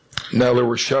Now there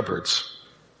were shepherds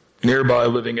nearby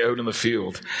living out in the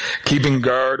field, keeping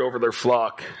guard over their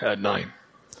flock at night.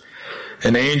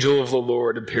 An angel of the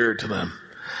Lord appeared to them,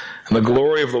 and the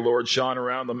glory of the Lord shone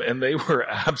around them, and they were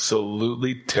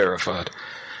absolutely terrified.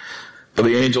 But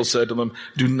the angel said to them,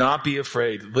 "Do not be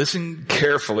afraid. Listen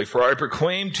carefully, for I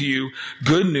proclaim to you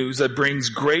good news that brings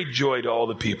great joy to all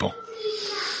the people.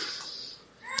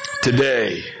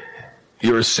 Today,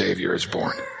 your Savior is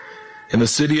born in the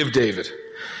city of David.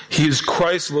 He is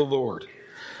Christ the Lord.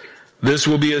 This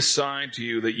will be a sign to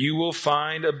you that you will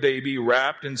find a baby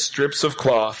wrapped in strips of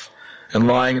cloth and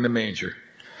lying in a manger."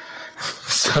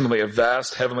 Suddenly a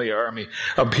vast heavenly army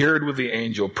appeared with the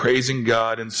angel, praising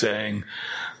God and saying,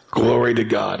 "Glory to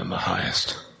God in the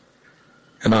highest,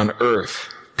 and on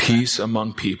earth peace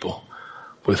among people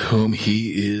with whom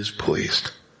he is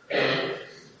pleased."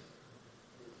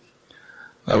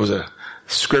 That was a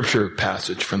scripture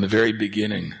passage from the very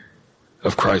beginning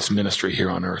of Christ's ministry here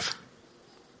on earth.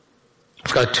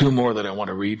 I've got two more that I want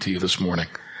to read to you this morning.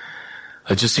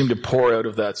 I just seem to pour out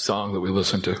of that song that we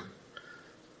listened to.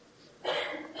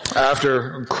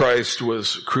 After Christ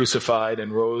was crucified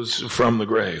and rose from the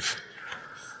grave,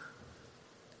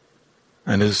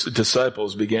 and his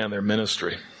disciples began their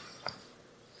ministry,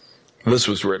 this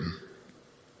was written: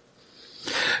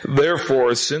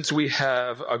 "Therefore, since we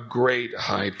have a great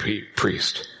high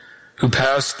priest who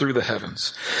passed through the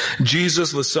heavens,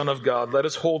 Jesus, the Son of God, let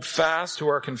us hold fast to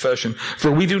our confession. For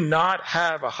we do not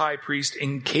have a high priest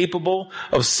incapable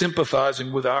of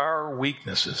sympathizing with our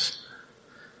weaknesses,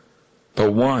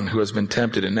 but one who has been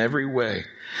tempted in every way,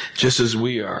 just as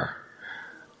we are,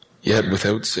 yet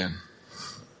without sin.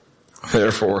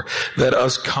 Therefore, let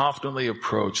us confidently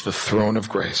approach the throne of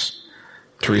grace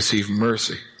to receive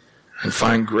mercy and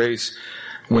find grace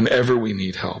whenever we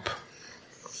need help."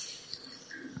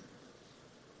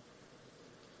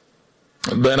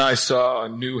 Then I saw a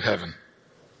new heaven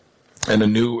and a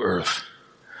new earth.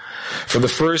 For the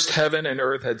first heaven and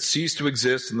earth had ceased to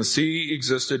exist, and the sea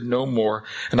existed no more.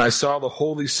 And I saw the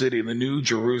holy city, the new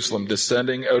Jerusalem,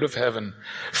 descending out of heaven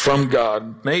from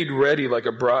God, made ready like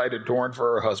a bride adorned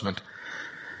for her husband.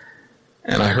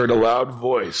 And I heard a loud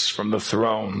voice from the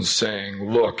throne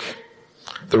saying, "Look,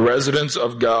 the residence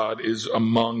of God is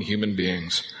among human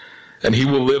beings, and he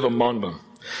will live among them.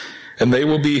 And they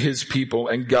will be his people,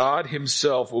 and God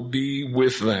himself will be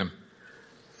with them.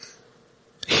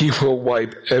 He will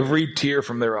wipe every tear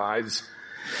from their eyes,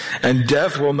 and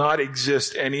death will not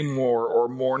exist anymore, or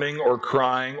mourning, or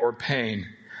crying, or pain,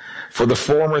 for the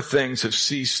former things have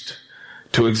ceased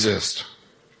to exist."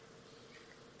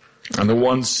 And the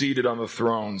one seated on the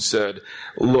throne said,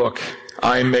 "Look,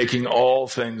 I am making all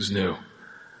things new."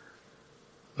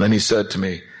 Then he said to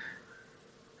me,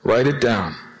 "Write it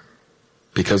down,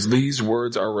 because these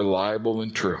words are reliable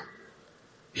and true."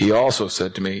 He also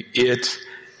said to me, "It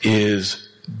is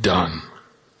done.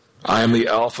 I am the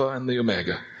Alpha and the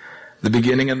Omega, the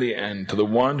beginning and the end. To the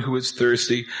one who is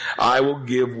thirsty, I will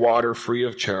give water free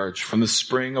of charge from the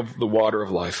spring of the water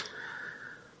of life.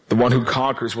 The one who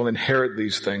conquers will inherit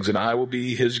these things, and I will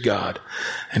be his God,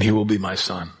 and he will be my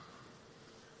son."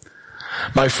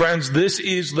 My friends, this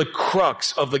is the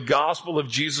crux of the gospel of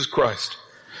Jesus Christ.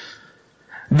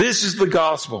 This is the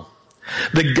gospel.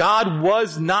 That God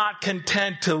was not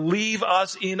content to leave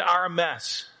us in our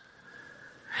mess.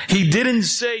 He didn't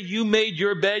say, "You made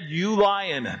your bed, you lie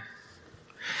in it."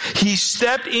 He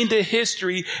stepped into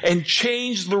history and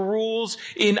changed the rules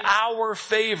in our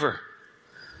favor.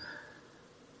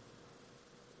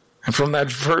 And from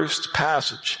that first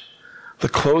passage, the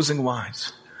closing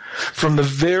lines, from the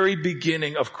very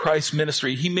beginning of Christ's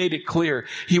ministry, he made it clear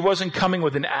he wasn't coming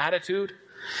with an attitude.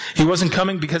 He wasn't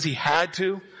coming because he had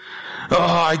to.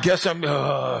 I guess I'm...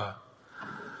 No,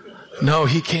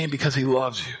 he came because he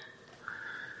loves you.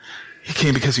 He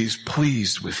came because he's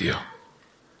pleased with you.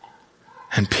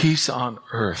 And peace on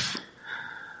earth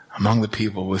among the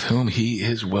people with whom he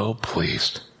is well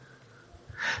pleased.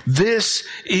 This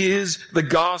is the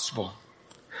gospel.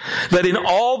 That in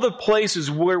all the places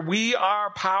where we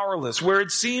are powerless, where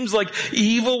it seems like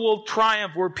evil will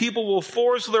triumph, where people will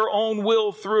force their own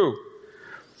will through,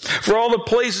 for all the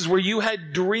places where you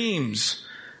had dreams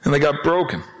and they got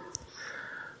broken,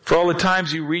 for all the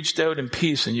times you reached out in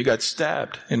peace and you got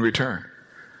stabbed in return,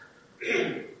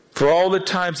 for all the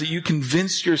times that you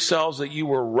convinced yourselves that you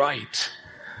were right,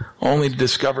 only to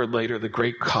discover later the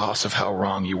great cost of how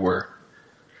wrong you were.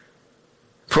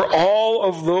 For all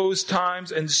of those times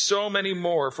and so many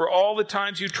more, for all the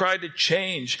times you tried to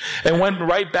change and went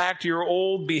right back to your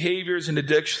old behaviors and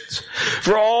addictions,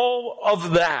 for all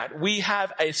of that, we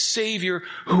have a Savior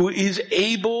who is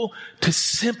able to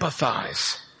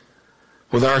sympathize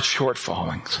with our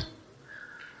shortfallings.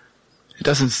 He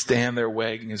doesn't stand there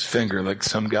wagging his finger like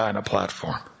some guy on a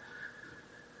platform.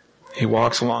 He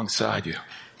walks alongside you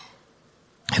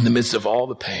in the midst of all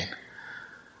the pain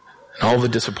and all the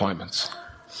disappointments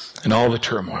and all the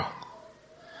turmoil.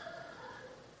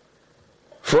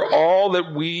 For all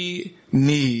that we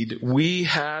need, we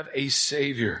have a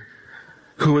Savior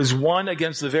who has won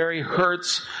against the very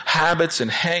hurts, habits,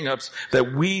 and hang-ups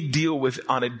that we deal with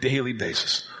on a daily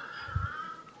basis.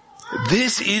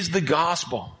 This is the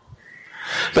gospel.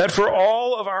 That for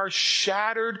all of our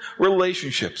shattered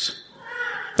relationships,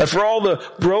 that for all the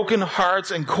broken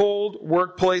hearts and cold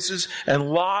workplaces and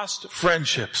lost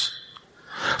friendships,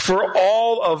 for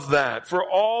all of that, for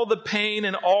all the pain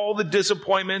and all the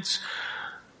disappointments,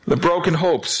 the broken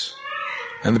hopes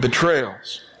and the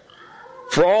betrayals,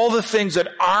 for all the things that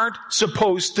aren't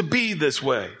supposed to be this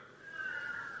way,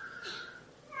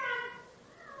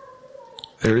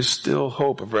 there is still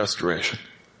hope of restoration.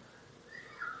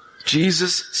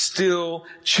 Jesus still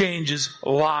changes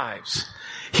lives.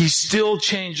 He still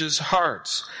changes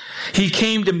hearts. He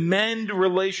came to mend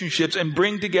relationships and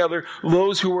bring together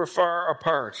those who were far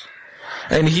apart.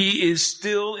 And he is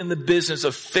still in the business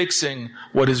of fixing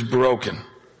what is broken.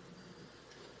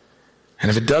 And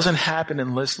if it doesn't happen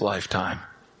in this lifetime,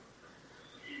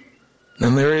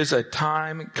 then there is a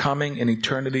time coming in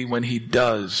eternity when he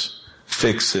does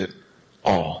fix it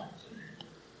all.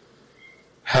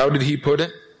 How did he put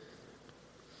it?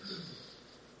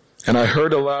 And I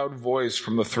heard a loud voice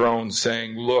from the throne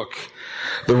saying, "Look,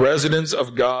 the residence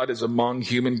of God is among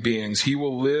human beings. He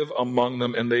will live among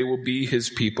them, and they will be his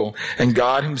people, and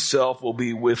God himself will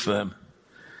be with them.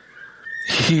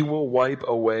 He will wipe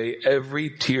away every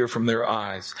tear from their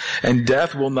eyes, and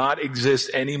death will not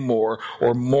exist anymore,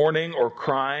 or mourning, or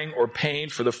crying, or pain,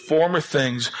 for the former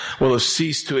things will have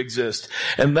ceased to exist."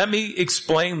 And let me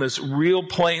explain this real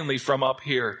plainly from up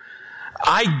here.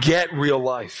 I get real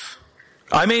life.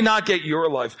 I may not get your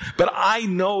life, but I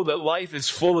know that life is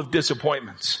full of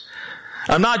disappointments.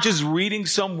 I'm not just reading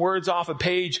some words off a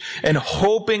page and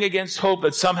hoping against hope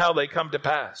that somehow they come to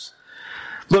pass.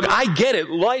 Look, I get it.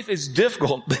 Life is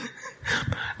difficult.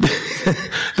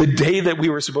 The day that we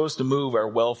were supposed to move, our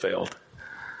well failed.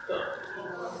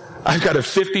 I've got a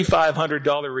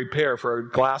 $5,500 repair for a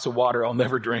glass of water I'll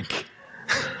never drink.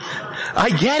 I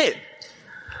get it.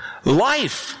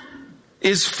 Life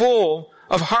is full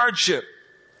of hardship.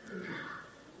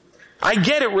 I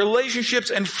get it. Relationships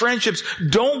and friendships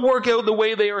don't work out the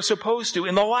way they are supposed to.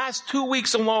 In the last 2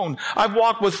 weeks alone, I've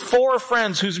walked with 4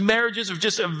 friends whose marriages have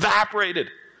just evaporated.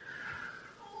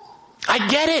 I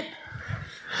get it.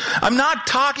 I'm not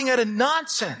talking out of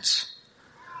nonsense.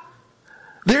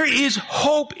 There is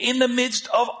hope in the midst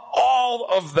of all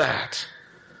of that.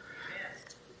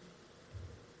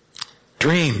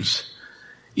 Dreams,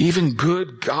 even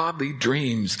good, godly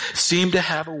dreams, seem to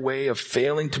have a way of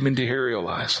failing to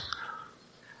materialize.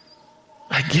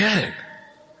 I get it.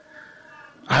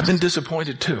 I've been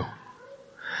disappointed too.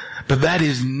 But that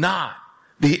is not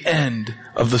the end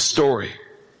of the story.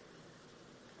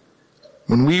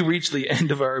 When we reach the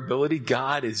end of our ability,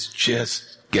 God is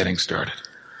just getting started.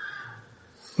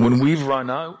 When we've run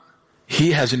out,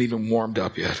 he hasn't even warmed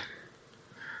up yet.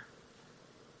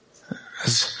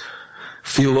 As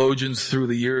theologians through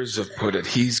the years have put it,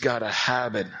 he's got a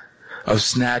habit of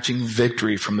snatching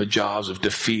victory from the jaws of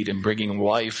defeat and bringing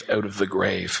life out of the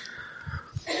grave.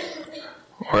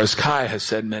 Or as Kai has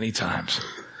said many times,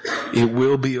 it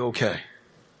will be okay.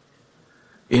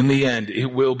 In the end, it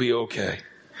will be okay.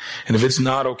 And if it's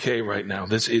not okay right now,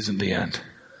 this isn't the end.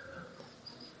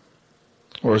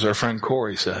 Or as our friend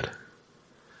Corey said,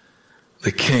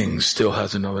 the king still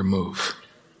has another move.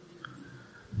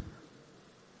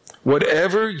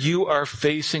 Whatever you are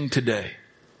facing today,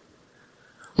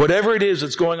 whatever it is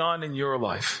that's going on in your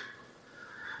life,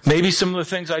 maybe some of the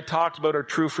things I talked about are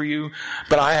true for you,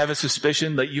 but I have a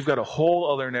suspicion that you've got a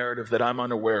whole other narrative that I'm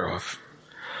unaware of.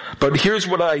 But here's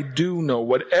what I do know.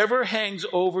 Whatever hangs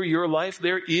over your life,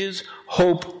 there is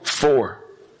hope for.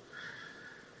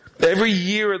 Every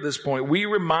year at this point, we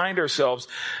remind ourselves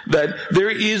that there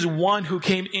is one who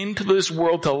came into this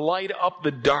world to light up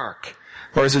the dark.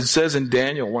 Or as it says in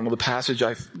Daniel, one of the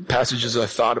passages I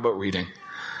thought about reading,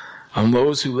 on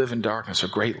those who live in darkness, a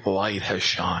great light has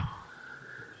shone.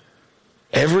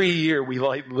 Every year we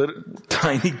light little,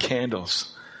 tiny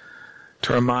candles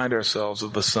to remind ourselves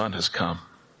that the sun has come.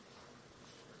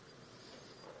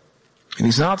 And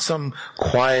he's not some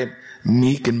quiet,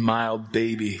 meek and mild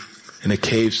baby in a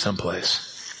cave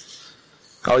someplace.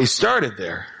 Oh, he started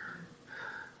there.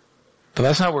 But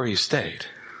that's not where he stayed.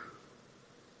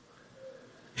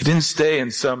 He didn't stay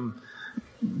in some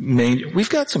We've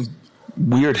got some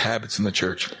weird habits in the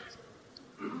church.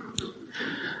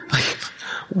 Like,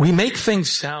 we make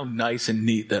things sound nice and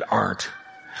neat that aren't.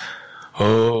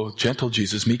 Oh, gentle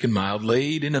Jesus, meek and mild,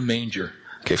 laid in a manger.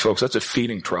 Okay, folks, that's a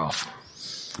feeding trough.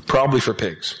 Probably for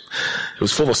pigs. It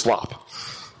was full of slop.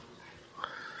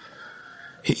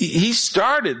 He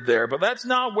started there, but that's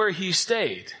not where he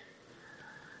stayed.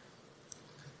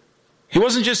 He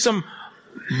wasn't just some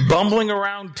bumbling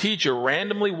around teacher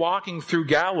randomly walking through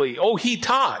Galilee. Oh, he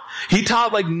taught. He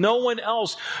taught like no one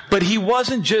else, but he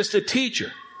wasn't just a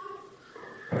teacher.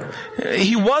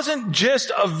 He wasn't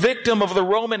just a victim of the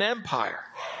Roman Empire.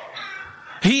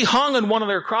 He hung on one of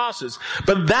their crosses,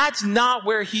 but that's not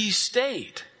where he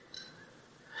stayed.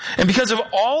 And because of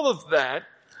all of that,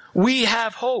 we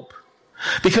have hope.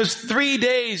 Because 3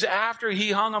 days after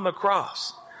he hung on the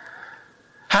cross,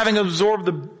 having absorbed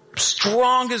the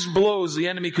strongest blows the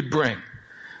enemy could bring,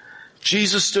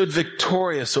 Jesus stood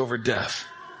victorious over death.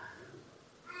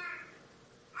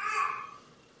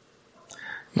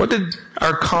 What did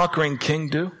our conquering king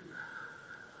do?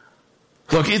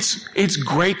 Look, it's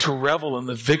great to revel in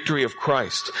the victory of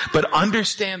Christ, but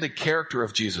understand the character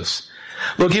of Jesus.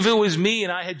 Look, if it was me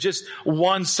and I had just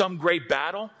won some great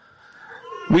battle,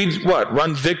 we'd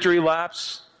run victory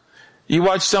laps? You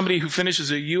watch somebody who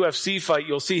finishes a UFC fight,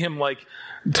 you'll see him like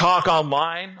talk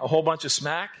online, a whole bunch of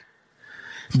smack,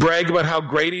 brag about how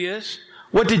great he is.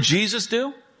 What did Jesus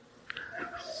do?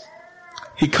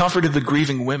 He comforted the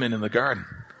grieving women in the garden.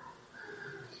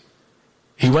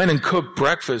 He went and cooked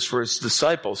breakfast for his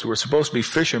disciples who were supposed to be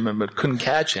fishermen but couldn't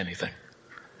catch anything.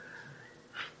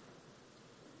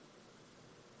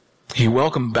 He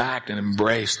welcomed back and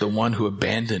embraced the one who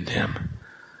abandoned him.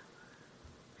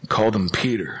 He called him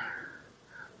Peter,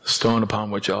 the stone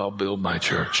upon which I'll build my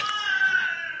church.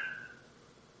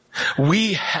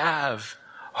 We have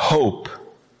hope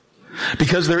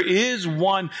because there is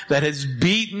one that has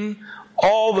beaten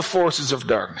all the forces of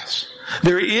darkness.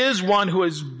 There is one who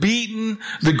has beaten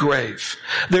the grave.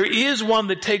 There is one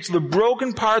that takes the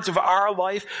broken parts of our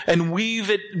life and weaves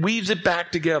it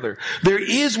back together. There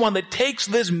is one that takes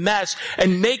this mess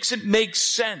and makes it make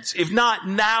sense, if not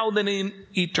now, then in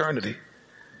eternity.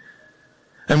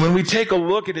 And when we take a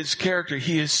look at his character,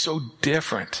 he is so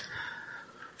different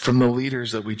from the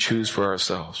leaders that we choose for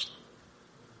ourselves.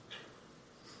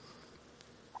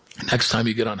 Next time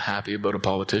you get unhappy about a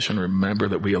politician, remember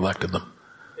that we elected them.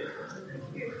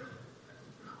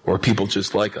 Or people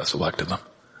just like us elected them.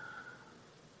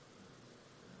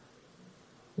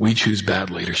 We choose bad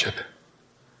leadership.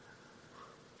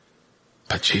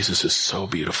 But Jesus is so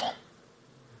beautiful.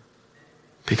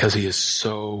 Because he is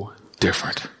so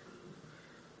different.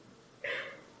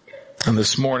 And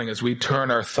this morning, as we turn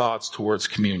our thoughts towards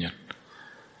communion,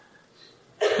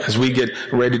 as we get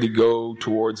ready to go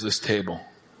towards this table,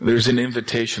 there's an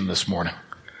invitation this morning.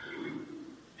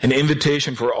 An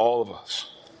invitation for all of us.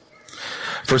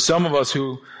 For some of us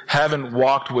who haven't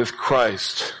walked with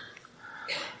Christ,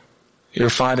 you're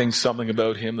finding something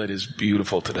about him that is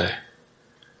beautiful today.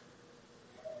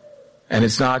 And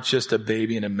it's not just a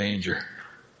baby in a manger.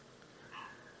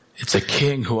 It's a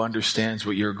king who understands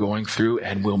what you're going through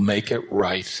and will make it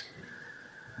right.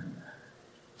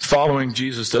 Following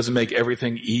Jesus doesn't make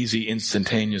everything easy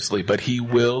instantaneously, but he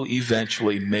will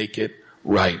eventually make it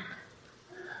right.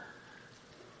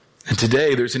 And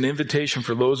today there's an invitation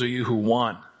for those of you who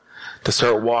want to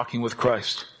start walking with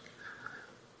Christ.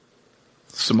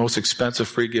 It's the most expensive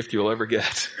free gift you'll ever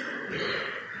get.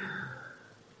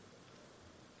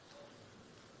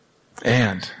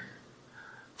 And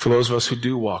for those of us who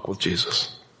do walk with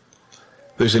Jesus,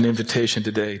 there's an invitation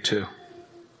today too.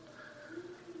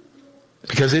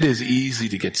 Because it is easy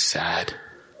to get sad.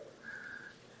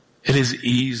 It is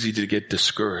easy to get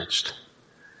discouraged.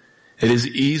 It is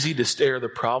easy to stare the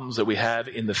problems that we have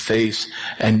in the face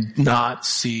and not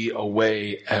see a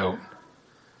way out.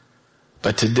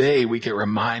 But today we get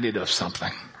reminded of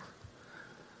something.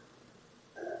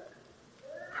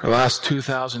 For the last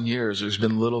 2,000 years, there's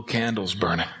been little candles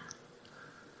burning,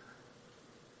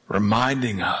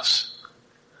 reminding us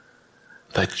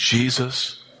that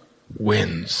Jesus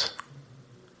wins.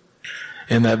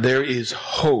 And that there is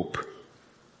hope.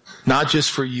 Not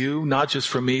just for you, not just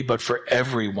for me, but for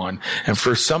everyone. And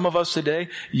for some of us today,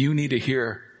 you need to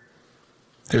hear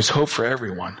there's hope for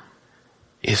everyone.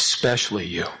 Especially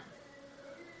you.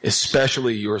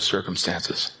 Especially your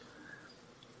circumstances.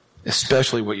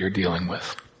 Especially what you're dealing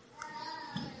with.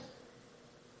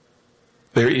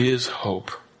 There is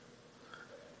hope.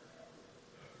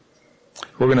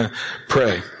 We're going to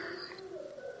pray.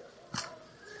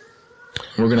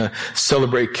 We're going to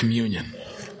celebrate communion,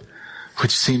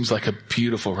 which seems like a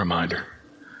beautiful reminder.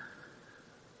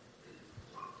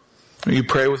 Will you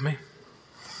pray with me?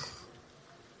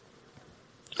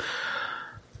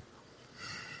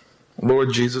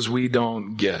 Lord Jesus, we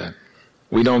don't get it.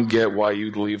 We don't get why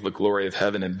you'd leave the glory of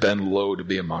heaven and bend low to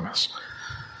be among us.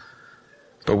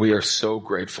 But we are so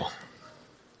grateful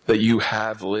that you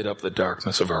have lit up the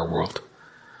darkness of our world.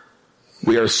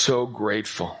 We are so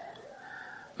grateful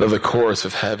that the chorus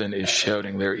of heaven is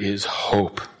shouting, there is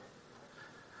hope.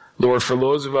 Lord, for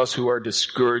those of us who are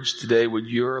discouraged today, would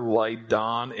your light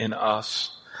dawn in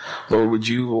us? Lord, would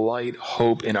you light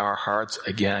hope in our hearts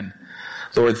again?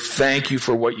 Lord, thank you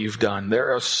for what you've done.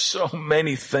 There are so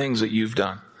many things that you've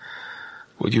done.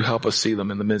 Would you help us see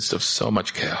them in the midst of so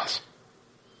much chaos?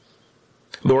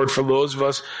 Lord, for those of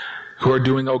us who are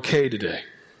doing okay today,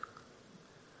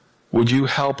 would you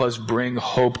help us bring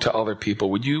hope to other people?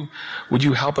 Would you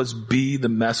help us be the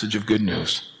message of good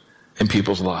news in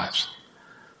people's lives?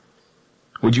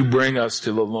 Would you bring us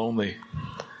to the lonely,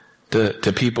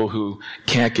 to people who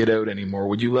can't get out anymore?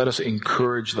 Would you let us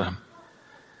encourage them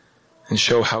and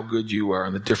show how good you are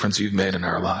and the difference you've made in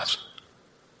our lives?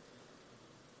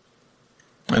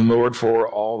 And Lord, for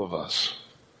all of us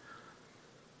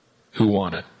who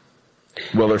want it,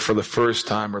 whether for the first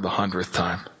time or the 100th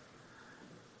time,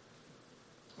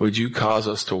 would you cause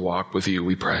us to walk with you,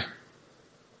 we pray.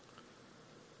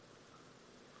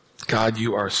 God,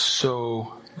 you are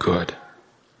so good.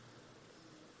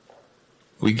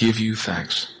 We give you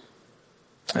thanks.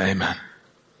 Amen.